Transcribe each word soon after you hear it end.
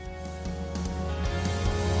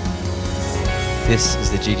This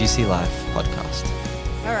is the GGC Life podcast.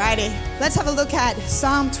 Alrighty, let's have a look at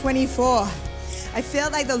Psalm 24. I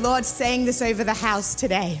feel like the Lord's saying this over the house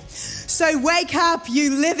today. So wake up,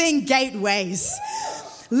 you living gateways.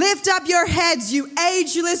 Lift up your heads, you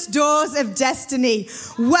ageless doors of destiny.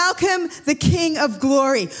 Welcome the King of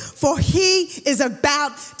glory, for he is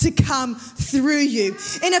about to come through you.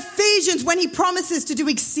 In Ephesians, when he promises to do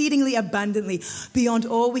exceedingly abundantly, beyond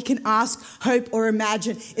all we can ask, hope, or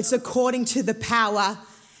imagine, it's according to the power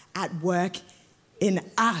at work in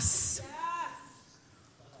us.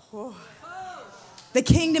 Oh. The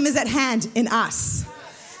kingdom is at hand in us,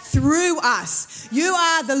 through us. You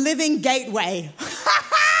are the living gateway.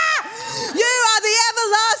 You are the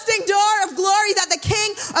everlasting door of glory that the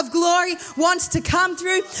King of glory wants to come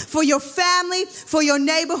through for your family, for your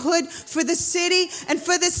neighborhood, for the city, and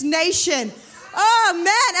for this nation. Oh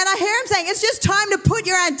man, and I hear him saying, it's just time to put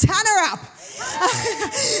your antenna up.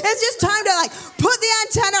 It's just time to put the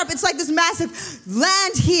antenna up. It's like this massive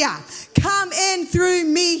land here. Come in through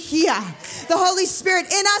me here. The Holy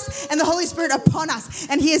Spirit in us and the Holy Spirit upon us.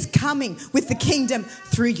 And he is coming with the kingdom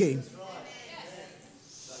through you.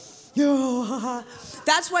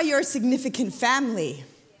 That's why you're a significant family.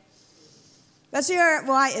 That's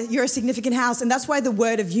why you're a significant house. And that's why the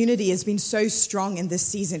word of unity has been so strong in this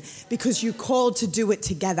season. Because you're called to do it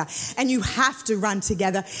together. And you have to run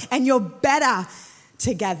together. And you're better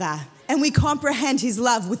together. And we comprehend his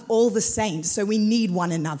love with all the saints. So we need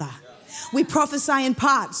one another. We prophesy in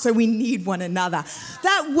part, so we need one another.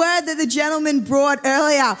 That word that the gentleman brought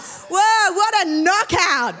earlier. Whoa, what a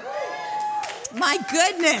knockout. My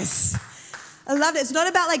goodness. I love it. It's not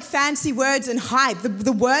about fancy words and hype.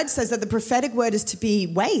 The word says that the prophetic word is to be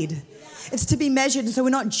weighed. It's to be measured. And so we're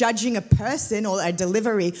not judging a person or a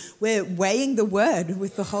delivery. We're weighing the word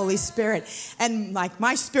with the Holy Spirit. And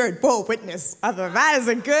my spirit bore witness. That is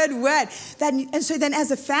a good word. And so then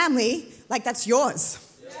as a family, that's yours.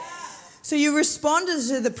 So you respond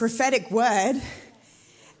to the prophetic word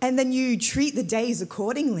and then you treat the days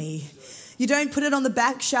accordingly. You don't put it on the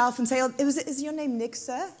back shelf and say, is your name Nick,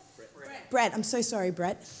 sir? Brett. I'm so sorry,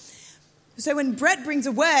 Brett. So when Brett brings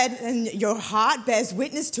a word and your heart bears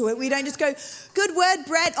witness to it, we don't just go, good word,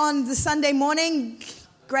 Brett, on the Sunday morning.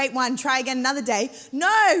 Great one. Try again another day.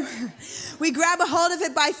 No. We grab a hold of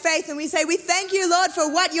it by faith and we say, we thank you, Lord, for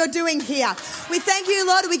what you're doing here. We thank you,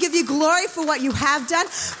 Lord. We give you glory for what you have done.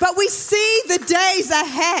 But we see the days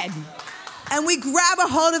ahead. And we grab a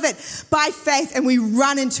hold of it by faith and we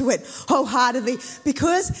run into it wholeheartedly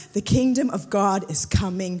because the kingdom of God is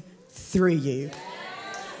coming through you.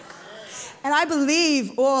 And I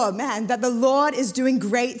believe, that the Lord is doing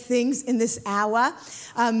great things in this hour.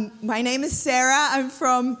 My name is Sarah. I'm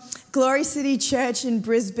from Glory City Church in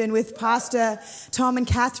Brisbane with Pastor Tom and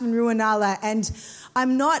Catherine Ruanala. And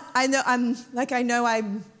I'm not a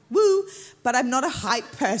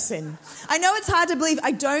hype person. I know it's hard to believe.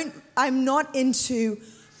 I'm not into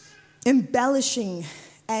embellishing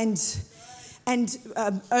and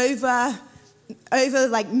over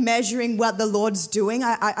measuring what the Lord's doing.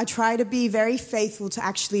 I try to be very faithful to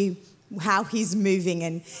actually how he's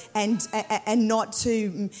moving and not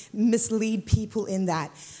to mislead people in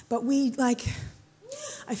that. But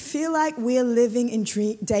I feel like we're living in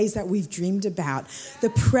days that we've dreamed about.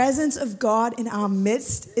 The presence of God in our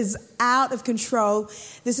midst is out of control.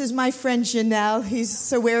 This is my friend Janelle,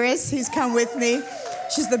 who's come with me.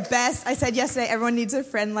 She's the best. I said yesterday, everyone needs a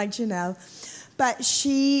friend like Janelle. But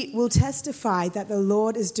she will testify that the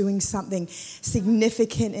Lord is doing something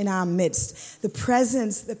significant in our midst. The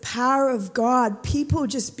presence, the power of God, people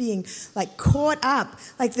just being caught up,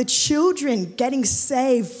 the children getting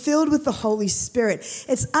saved, filled with the Holy Spirit.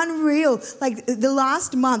 It's unreal. The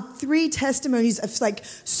last month, 3 testimonies of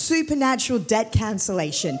supernatural debt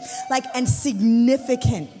cancellation, and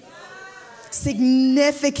significant.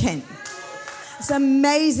 It's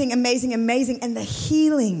amazing, amazing, amazing. And the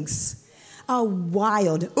healings are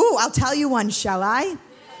wild. Ooh, I'll tell you one, shall I?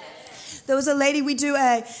 There was a lady, we do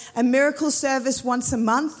a miracle service once a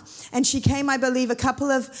month, and she came, I believe, a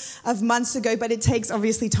couple of months ago, but it takes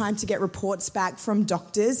obviously time to get reports back from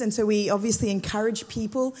doctors, and so we obviously encourage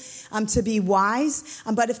people to be wise,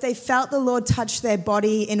 but if they felt the Lord touch their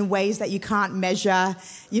body in ways that you can't measure,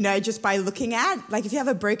 just by looking at, if you have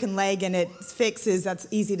a broken leg and it fixes, that's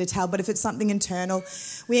easy to tell, but if it's something internal,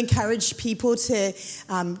 we encourage people to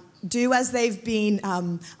do as they've been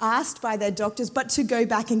asked by their doctors, but to go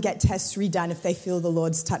back and get tests redone if they feel the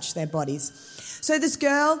Lord's touched their bodies. So this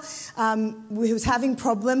girl who was having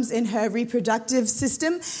problems in her reproductive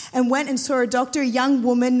system and went and saw a doctor, a young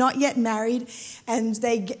woman, not yet married, and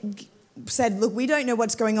they said, look, we don't know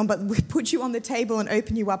what's going on, but we put you on the table and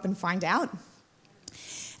open you up and find out.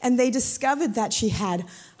 And they discovered that she had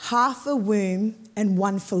half a womb and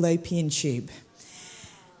one fallopian tube.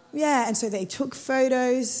 Yeah, and so they took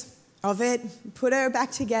photos of it, put her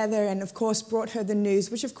back together, and of course brought her the news,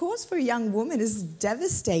 which of course for a young woman is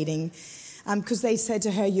devastating, because they said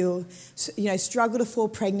to her, you'll struggle to fall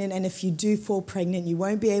pregnant, and if you do fall pregnant, you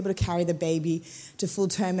won't be able to carry the baby to full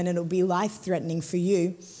term, and it'll be life-threatening for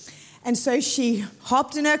you. And so she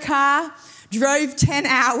hopped in her car, drove 10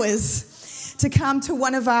 hours to come to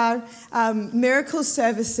one of our miracle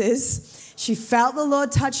services. She felt the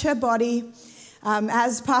Lord touch her body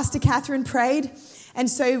as Pastor Catherine prayed. And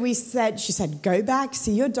so she said, go back,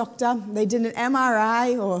 see your doctor. They did an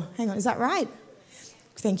MRI, or hang on, is that right?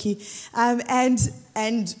 Thank you.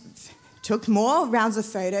 And took more rounds of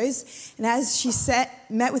photos. And as she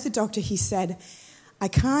met with the doctor, he said, I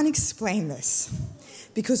can't explain this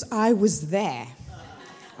because I was there.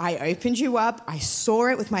 I opened you up. I saw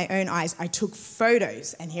it with my own eyes. I took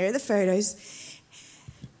photos. And here are the photos.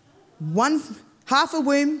 Half a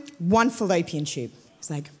womb, one fallopian tube. It's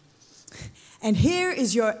like, and here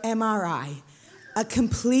is your MRI, a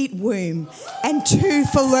complete womb and 2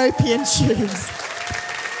 fallopian tubes.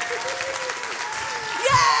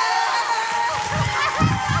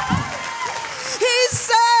 He's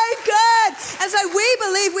so good. And so we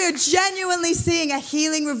believe we are genuinely seeing a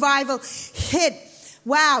healing revival hit.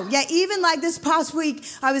 Wow. Yeah, even like this past week,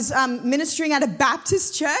 I was ministering at a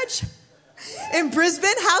Baptist church in Brisbane.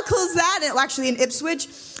 How cool is that? Well, actually in Ipswich,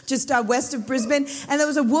 just west of Brisbane. And there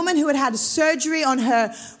was a woman who had had surgery on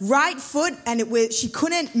her right foot, and she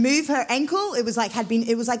couldn't move her ankle. It was like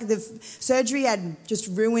the surgery had just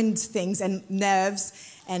ruined things and nerves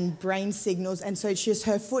and brain signals, and so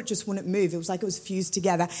her foot just wouldn't move. It was like it was fused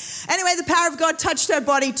together. Anyway, the power of God touched her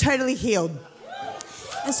body, totally healed.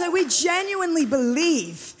 And so we genuinely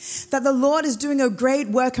believe that the Lord is doing a great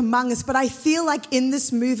work among us, but I feel like in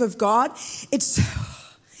this move of God, it's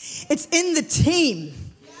in the team.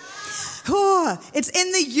 Oh, it's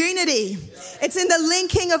in the unity. It's in the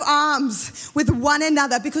linking of arms with one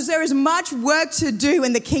another, because there is much work to do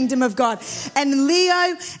in the kingdom of God. And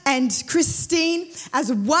Leo and Christine,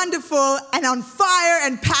 as wonderful and on fire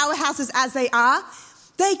and powerhouses as they are,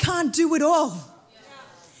 they can't do it all.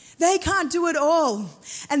 They can't do it all.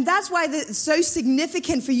 And that's why it's so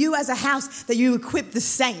significant for you as a house that you equip the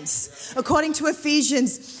saints, according to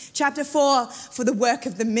Ephesians chapter 4, for the work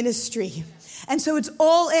of the ministry. And so it's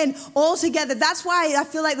all in, all together. That's why I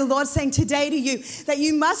feel like the Lord's saying today to you that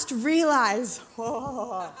you must realize,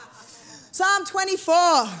 Psalm 24,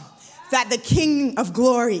 that the King of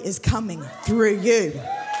Glory is coming through you.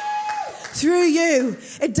 Through you.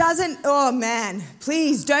 It doesn't, oh man,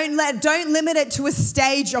 please don't limit it to a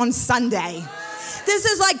stage on Sunday. This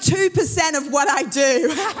is like 2% of what I do.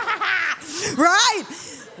 Right?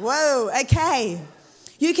 Whoa, okay.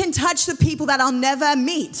 You can touch the people that I'll never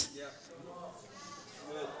meet.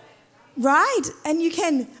 Right? And you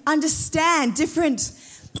can understand different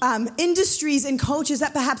industries and cultures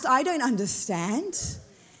that perhaps I don't understand.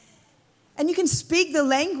 And you can speak the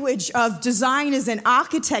language of designers and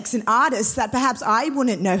architects and artists that perhaps I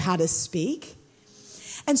wouldn't know how to speak.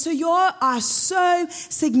 And so you are so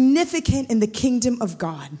significant in the kingdom of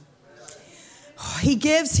God. He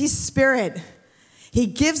gives his spirit. He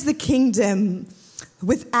gives the kingdom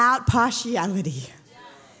without partiality.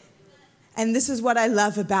 And this is what I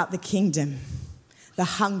love about the kingdom. The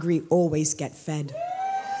hungry always get fed.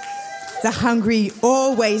 The hungry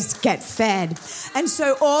always get fed. And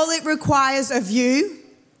so all it requires of you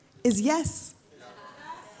is yes.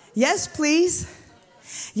 Yes, please.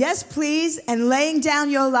 Yes, please. And laying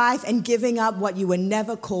down your life and giving up what you were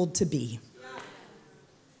never called to be.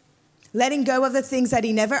 Letting go of the things that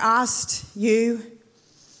he never asked you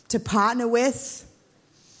to partner with.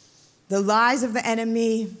 The lies of the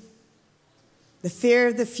enemy. The fear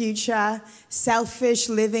of the future, selfish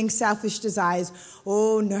living, selfish desires.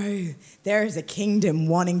 Oh no, there is a kingdom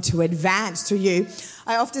wanting to advance through you.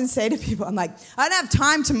 I often say to people, I'm like, I don't have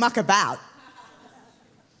time to muck about.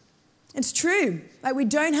 It's true. Like we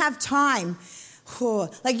don't have time.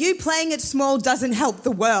 Like you playing it small doesn't help the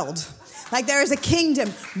world. Like there is a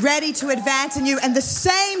kingdom ready to advance in you, and the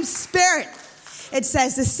same spirit, it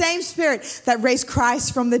says, the same spirit that raised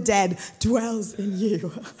Christ from the dead dwells in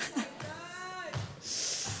you.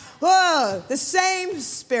 Whoa, the same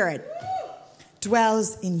spirit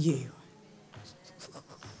dwells in you.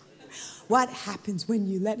 What happens when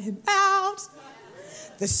you let him out?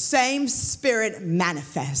 The same spirit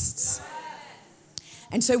manifests.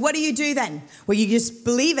 And so what do you do then? Well, you just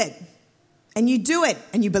believe it. And you do it,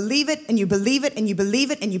 and you believe it, and you believe it, and you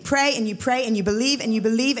believe it, and you pray, and you pray, and you believe, and you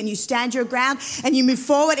believe, and you stand your ground, and you move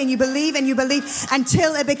forward, and you believe,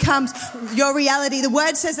 until it becomes your reality. The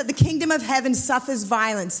word says that the kingdom of heaven suffers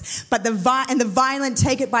violence, but the violent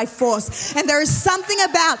take it by force. And there is something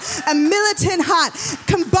about a militant heart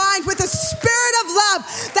combined with a spirit of love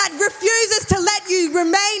that refuses to let you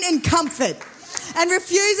remain in comfort and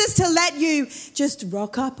refuses to let you just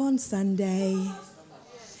rock up on Sunday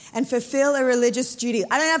and fulfill a religious duty.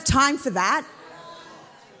 I don't have time for that.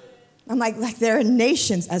 I'm like there are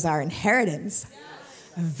nations as our inheritance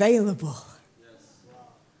available.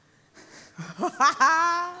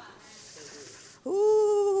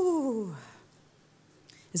 Ooh.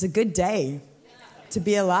 It's a good day to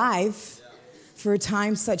be alive for a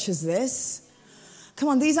time such as this. Come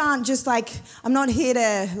on, these aren't just I'm not here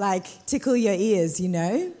to tickle your ears, you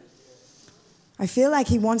know. I feel like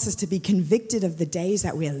he wants us to be convicted of the days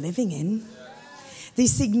that we're living in.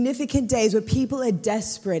 These significant days where people are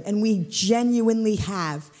desperate and we genuinely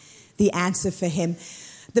have the answer for him.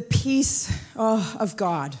 The peace of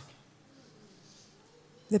God.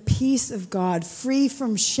 The peace of God, free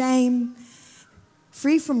from shame,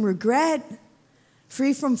 free from regret,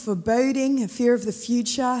 free from foreboding, a fear of the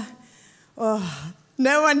future.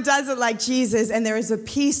 No one does it like Jesus, and there is a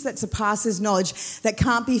peace that surpasses knowledge that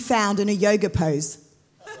can't be found in a yoga pose.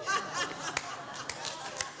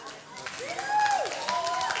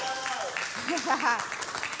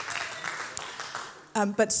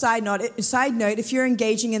 But side note, if you're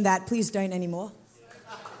engaging in that, please don't anymore.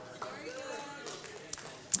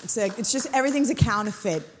 It's just everything's a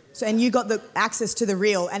counterfeit. And you got the access to the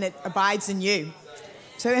real, and it abides in you.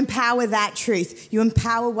 So empower that truth. You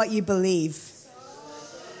empower what you believe.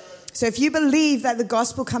 So if you believe that the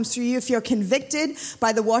gospel comes through you, if you're convicted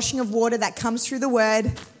by the washing of water that comes through the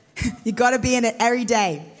word, you got to be in it every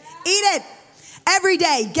day. Eat it every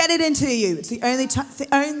day. Get it into you. It's the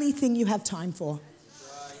only thing you have time for.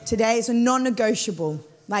 Today is a non-negotiable.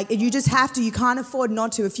 You just have to. You can't afford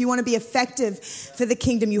not to. If you want to be effective for the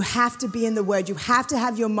kingdom, you have to be in the word. You have to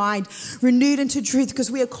have your mind renewed into truth, because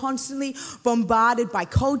we are constantly bombarded by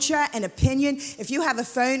culture and opinion. If you have a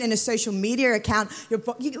phone and a social media account,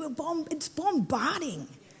 it's bombarding.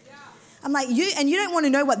 I'm like, you don't want to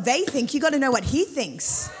know what they think. You got to know what he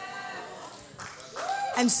thinks.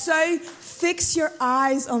 And so fix your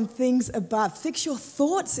eyes on things above. Fix your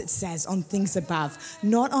thoughts, it says, on things above,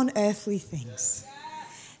 not on earthly things.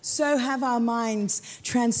 So have our minds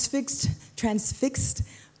transfixed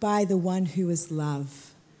by the one who is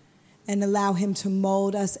love, and allow him to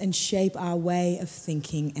mold us and shape our way of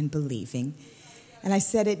thinking and believing. And I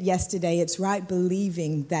said it yesterday, it's right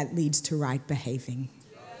believing that leads to right behaving.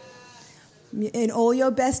 In all your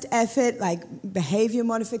best effort, behavior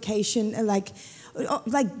modification,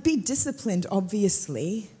 be disciplined,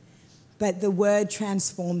 obviously, but the word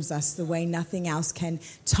transforms us the way nothing else can.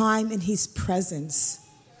 Time in his presence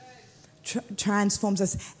transforms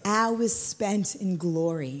us. Hours spent in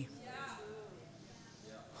glory.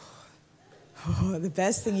 The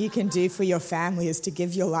best thing you can do for your family is to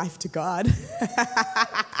give your life to God.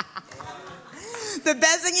 The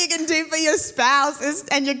best thing you can do for your spouse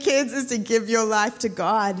and your kids is to give your life to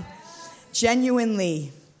God.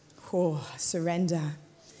 Genuinely, surrender.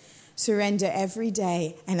 Surrender every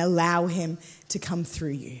day and allow him to come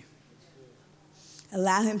through you.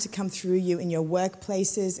 Allow him to come through you in your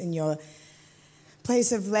workplaces, in your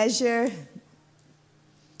place of leisure,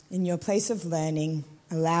 in your place of learning.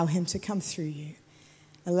 Allow him to come through you.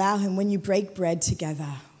 Allow him when you break bread together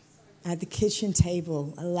at the kitchen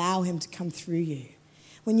table. Allow him to come through you.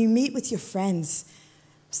 When you meet with your friends,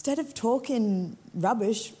 instead of talking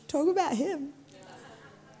rubbish, talk about him.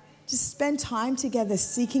 Just spend time together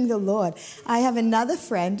seeking the Lord. I have another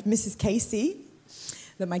friend, Mrs. Casey,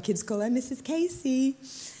 that my kids call her Mrs. Casey.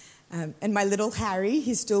 And my little Harry,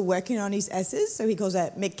 he's still working on his S's, so he calls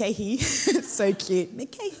her Mick Cahey. So cute,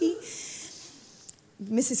 Mick Cahey.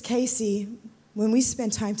 Mrs. Casey, when we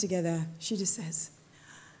spend time together, she just says,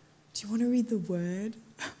 do you want to read the word?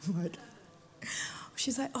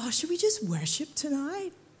 She's like, should we just worship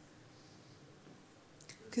tonight?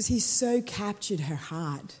 Because he's so captured her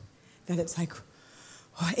heart that it's like,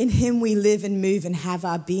 in him we live and move and have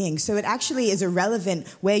our being. So it actually is irrelevant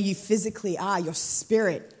where you physically are. Your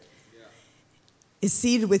spirit is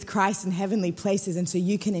seated with Christ in heavenly places, and so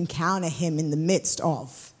you can encounter him in the midst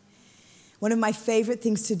of. One of my favorite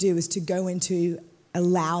things to do is to go into a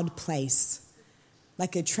loud place,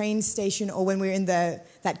 like a train station, or when we're in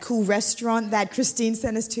that cool restaurant that Christine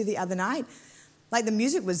sent us to the other night. Like, the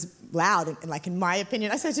music was loud, and like, in my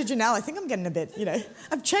opinion, I said to Janelle, I think I'm getting a bit,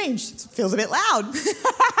 I've changed. It feels a bit loud.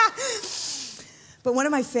 But one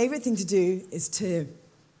of my favorite things to do is to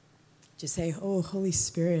just say, oh, Holy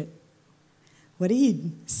Spirit, what are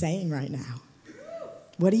you saying right now?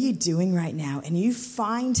 What are you doing right now? And you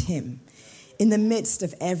find him in the midst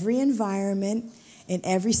of every environment, in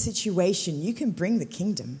every situation. You can bring the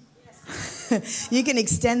kingdom. You can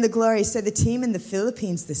extend the glory. So the team in the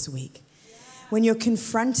Philippines this week, when you're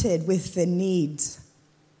confronted with the needs,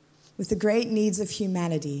 with the great needs of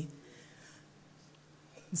humanity,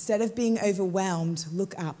 instead of being overwhelmed,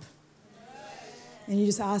 look up. And you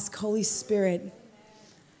just ask, Holy Spirit.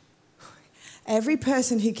 Every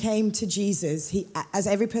person who came to Jesus, as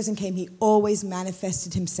every person came, he always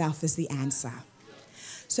manifested himself as the answer.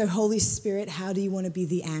 So Holy Spirit, how do you want to be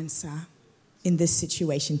the answer in this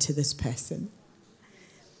situation to this person?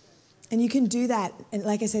 And you can do that. And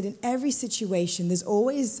like I said, in every situation, there's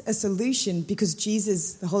always a solution because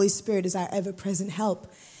Jesus, the Holy Spirit, is our ever-present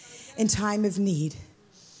help in time of need.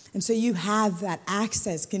 And so you have that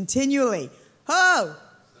access continually. Oh!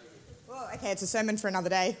 Whoa, okay, it's a sermon for another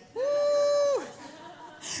day. Woo!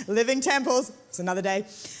 Living temples, it's another day.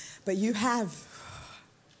 But you have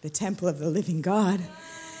the temple of the living God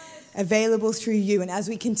available through you. And as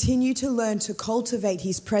we continue to learn to cultivate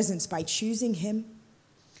his presence by choosing him,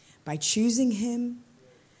 by feasting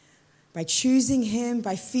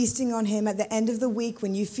on him at the end of the week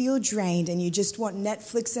when you feel drained and you just want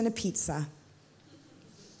Netflix and a pizza.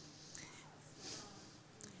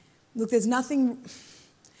 Look, there's nothing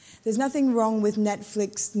wrong with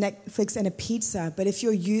Netflix and a pizza, but if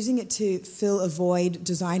you're using it to fill a void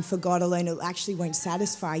designed for God alone, it actually won't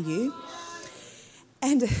satisfy you.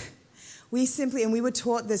 And we were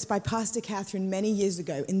taught this by Pastor Catherine many years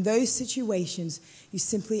ago. In those situations, you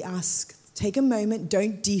simply ask, take a moment,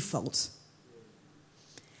 don't default.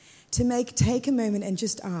 Take a moment and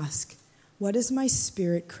just ask, what is my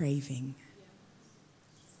spirit craving?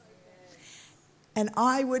 And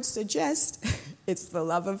I would suggest it's the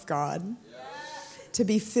love of God to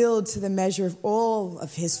be filled to the measure of all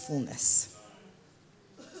of his fullness.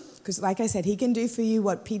 Because like I said, he can do for you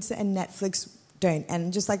what pizza and Netflix don't.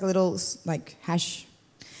 And just like a little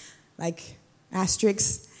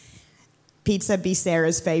asterisk, pizza be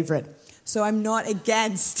Sarah's favorite. So I'm not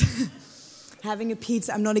against having a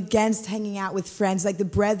pizza. I'm not against hanging out with friends, like the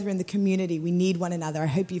brethren, the community. We need one another. I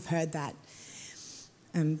hope you've heard that.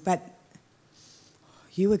 But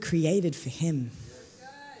you were created for him.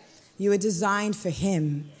 You were designed for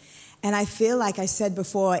him. And I feel like I said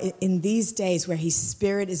before, in these days where his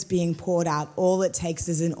spirit is being poured out, all it takes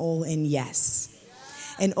is an all-in yes.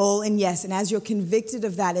 An all-in yes. And as you're convicted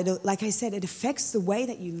of that, like I said, it affects the way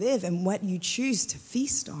that you live and what you choose to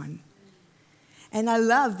feast on. And I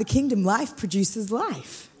love the kingdom life produces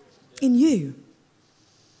life in you.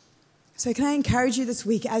 So can I encourage you this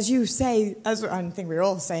week as you say, as I think we're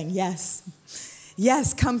all saying, yes.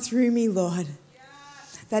 Yes, come through me, Lord.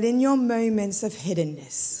 That in your moments of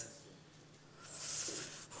hiddenness,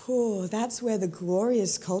 that's where the glory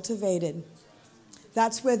is cultivated.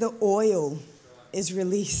 That's where the oil is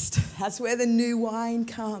released. That's where the new wine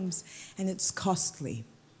comes. And it's costly.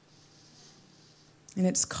 And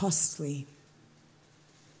it's costly.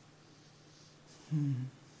 And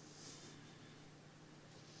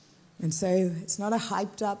so it's not a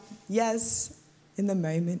hyped up yes in the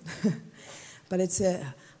moment, but it's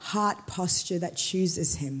a heart posture that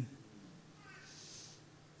chooses him.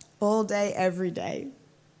 All day, every day.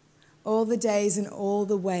 All the days and all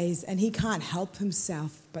the ways. And he can't help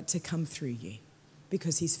himself but to come through you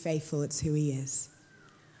because he's faithful. It's who he is.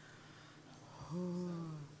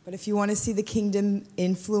 But if you want to see the kingdom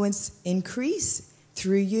influence increase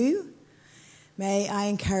through you, may I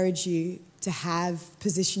encourage you to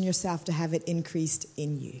position yourself to have it increased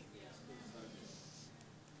in you.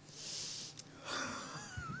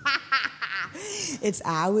 It's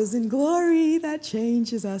ours in glory that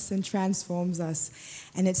changes us and transforms us.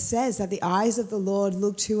 And it says that the eyes of the Lord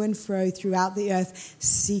look to and fro throughout the earth,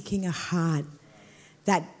 seeking a heart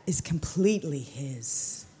that is completely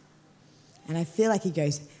his. And I feel like he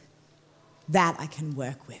goes, that I can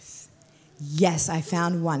work with. Yes, I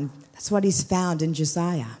found one. That's what he's found in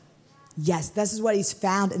Josiah. Yes, this is what he's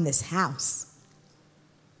found in this house.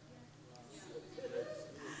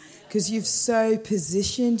 Because you've so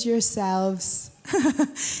positioned yourselves.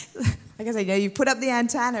 Like I said, you put up the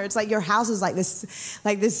antenna. It's like your house is like this,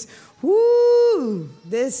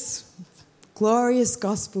 this glorious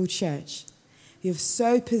gospel church. You've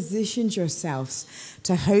so positioned yourselves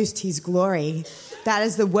to host his glory that,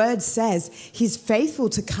 as the word says, he's faithful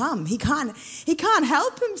to come. He can't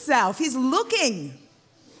help himself. He's looking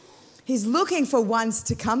for ones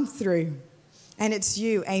to come through. And it's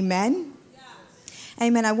you. Amen?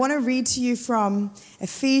 Amen. I want to read to you from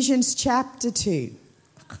Ephesians chapter 2.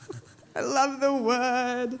 I love the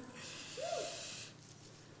word.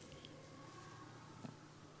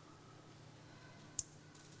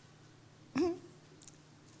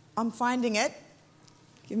 I'm finding it.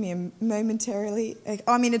 Give me a momentarily.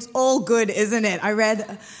 I mean, it's all good, isn't it? I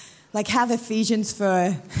read, have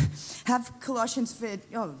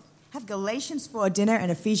Galatians for dinner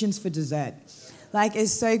and Ephesians for dessert.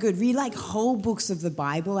 It's so good. Read whole books of the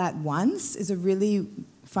Bible at once is a really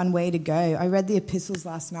fun way to go. I read the epistles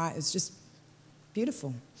last night. It was just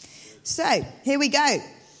beautiful. So, here we go.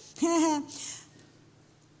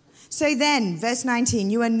 So then, verse 19,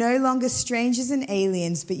 you are no longer strangers and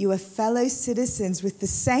aliens, but you are fellow citizens with the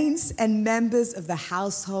saints and members of the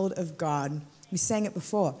household of God. We sang it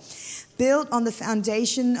before. Built on the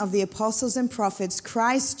foundation of the apostles and prophets,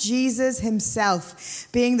 Christ Jesus himself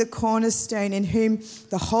being the cornerstone, in whom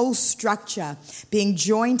the whole structure, being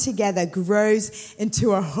joined together, grows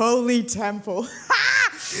into a holy temple.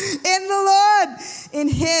 In the Lord, in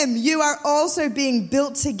him, you are also being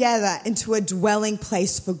built together into a dwelling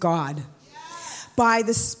place for God by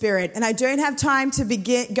the Spirit. And I don't have time to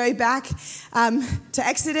go back to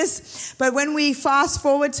Exodus, but when we fast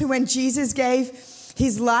forward to when Jesus gave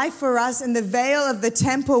his life for us and the veil of the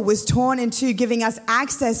temple was torn in two, giving us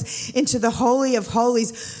access into the Holy of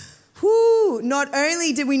Holies, not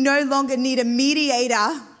only did we no longer need a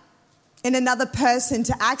mediator in another person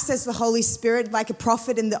to access the Holy Spirit like a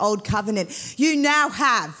prophet in the Old Covenant, you now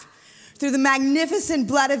have, through the magnificent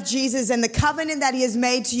blood of Jesus and the covenant that he has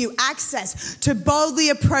made to you, access to boldly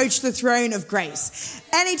approach the throne of grace.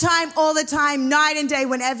 Anytime, all the time, night and day,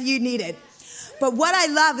 whenever you need it. But what I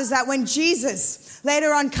love is that when Jesus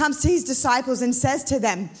later on comes to his disciples and says to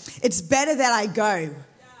them, it's better that I go.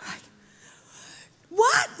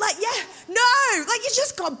 What? No, you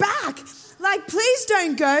just got back. Please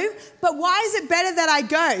don't go. But why is it better that I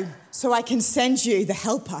go? So I can send you the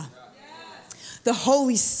helper, the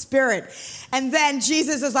Holy Spirit. And then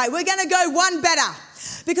Jesus is like, we're going to go one better.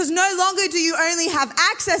 Because no longer do you only have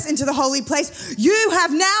access into the holy place, you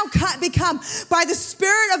have now become, by the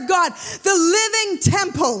Spirit of God, the living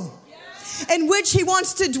temple in which he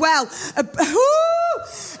wants to dwell. A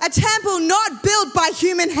temple not built by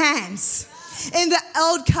human hands in the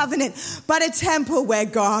old covenant, but a temple where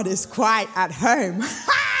God is quite at home.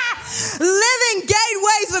 Living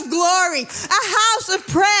gateways of glory, a house of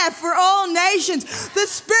prayer for all nations, the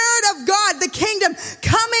Spirit of God, the kingdom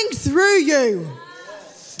coming through you.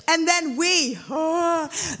 And then we,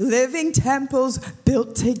 living temples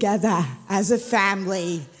built together as a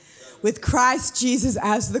family with Christ Jesus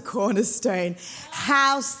as the cornerstone.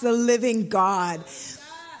 House the living God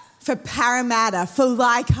for Parramatta, for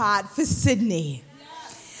Leichhardt, for Sydney,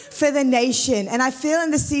 for the nation. And I feel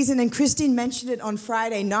in this season, and Christine mentioned it on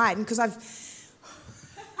Friday night, and because I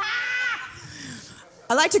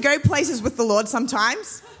like to go places with the Lord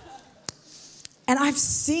sometimes, and I've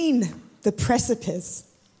seen the precipice.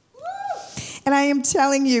 And I am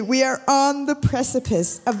telling you, we are on the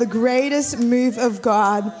precipice of the greatest move of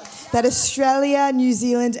God that Australia, New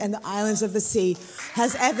Zealand, and the islands of the sea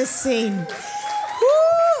has ever seen.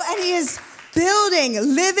 And he is building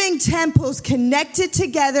living temples connected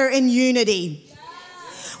together in unity.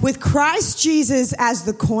 With Christ Jesus as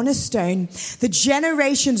the cornerstone, the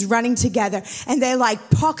generations running together, and they're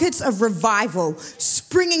like pockets of revival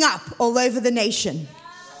springing up all over the nation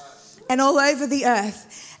and all over the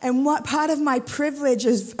earth. And what part of my privilege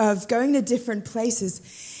of going to different places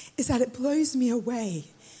is that it blows me away.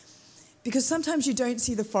 Because sometimes you don't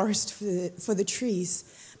see the forest for the trees,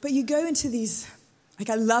 but you go into these,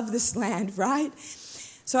 I love this land, right?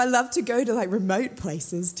 So I love to go to remote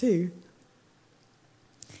places too.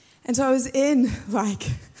 And so I was in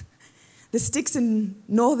the sticks in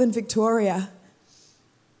northern Victoria,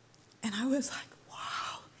 and I was like,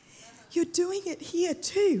 wow, you're doing it here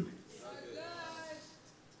too.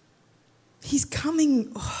 He's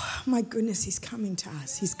coming, oh my goodness, he's coming to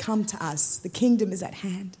us. He's come to us. The kingdom is at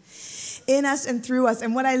hand. In us and through us.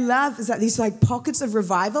 And what I love is that these pockets of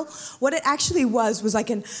revival, what it actually was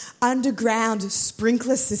an underground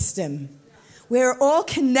sprinkler system. We're all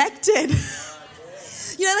connected.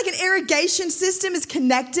 You know, an irrigation system is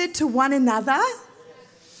connected to one another.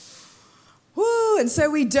 Woo, and so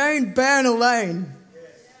we don't burn alone.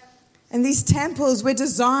 And these temples were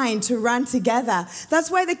designed to run together.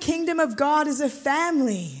 That's why the kingdom of God is a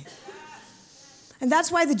family. And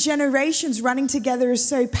that's why the generations running together is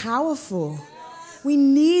so powerful. We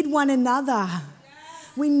need one another.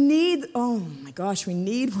 We need one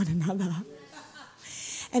another.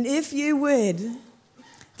 And if you would,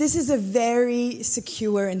 this is a very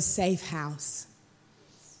secure and safe house.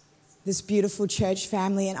 this beautiful church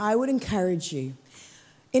family, and I would encourage you,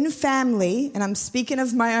 in family, and I'm speaking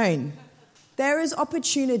of my own, there is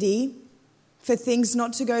opportunity for things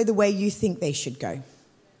not to go the way you think they should go.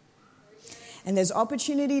 And there's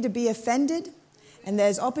opportunity to be offended, and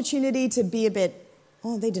there's opportunity to be a bit,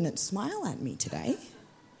 oh, they didn't smile at me today.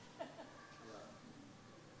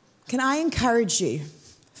 Can I encourage you?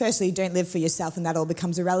 Firstly, don't live for yourself and that all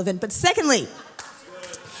becomes irrelevant. But secondly,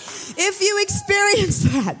 if you experience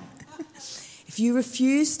that, if you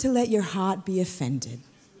refuse to let your heart be offended,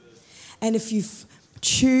 and if you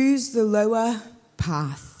choose the lower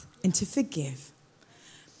path and to forgive,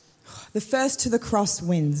 the first to the cross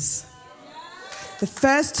wins. The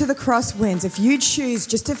first to the cross wins. If you choose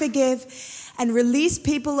just to forgive and release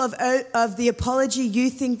people of the apology you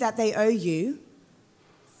think that they owe you,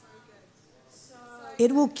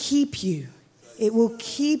 it will keep you. It will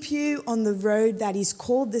keep you on the road that He's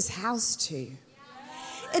called this house to.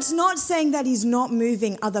 It's not saying that He's not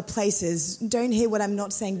moving other places. Don't hear what I'm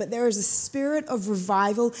not saying, but there is a spirit of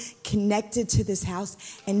revival connected to this house,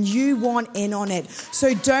 and you want in on it.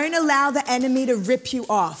 So don't allow the enemy to rip you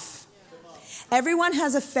off. Everyone who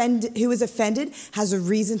is offended has a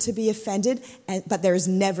reason to be offended, but there is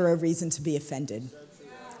never a reason to be offended.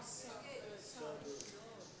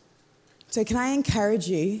 So can I encourage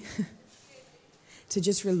you to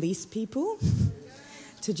just release people,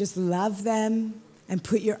 to just love them and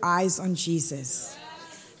put your eyes on Jesus?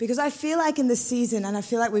 Because I feel like in this season, and I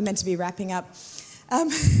feel like we're meant to be wrapping up, I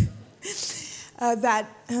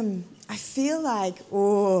feel like,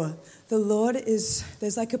 the Lord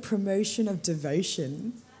there's like a promotion of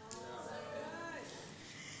devotion.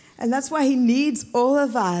 And that's why He needs all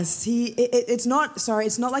of us. It's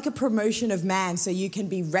not like a promotion of man so you can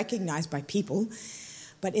be recognized by people.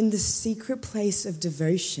 But in the secret place of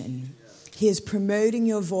devotion, He is promoting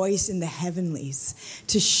your voice in the heavenlies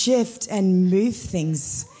to shift and move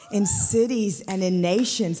things in cities and in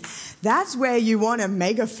nations. That's where you want a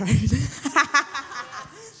megaphone.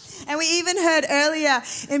 And we even heard earlier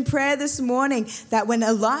in prayer this morning that when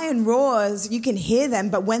a lion roars, you can hear them,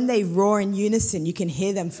 but when they roar in unison, you can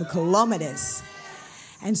hear them for kilometers.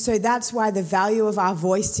 And so that's why the value of our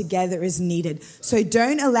voice together is needed. So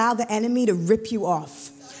don't allow the enemy to rip you off.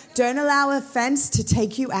 Don't allow offense to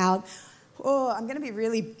take you out. I'm going to be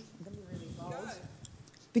really bold.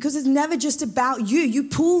 Because it's never just about you. You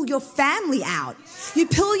pull your family out. You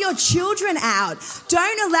pull your children out.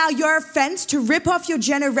 Don't allow your offense to rip off your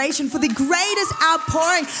generation for the greatest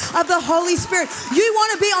outpouring of the Holy Spirit. You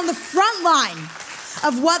want to be on the front line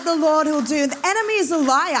of what the Lord will do. The enemy is a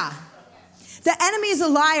liar. The enemy is a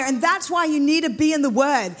liar, and that's why you need to be in the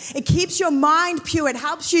Word. It keeps your mind pure. It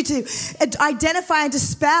helps you to identify and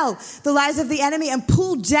dispel the lies of the enemy and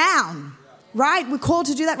pull down. Right? We're called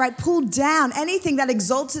to do that, right? Pull down anything that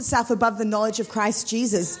exalts itself above the knowledge of Christ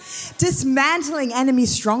Jesus. Dismantling enemy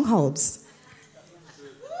strongholds.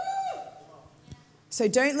 So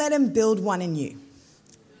don't let him build one in you.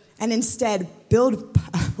 And instead, build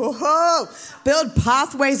pathways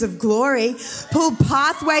of glory. Build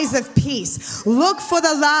pathways of peace. Look for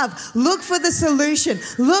the love. Look for the solution.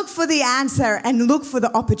 Look for the answer. And look for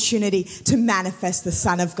the opportunity to manifest the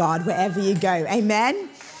Son of God wherever you go. Amen?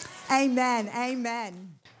 Amen.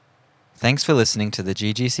 Amen. Thanks for listening to the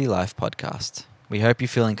GGC Life podcast. We hope you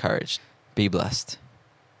feel encouraged. Be blessed.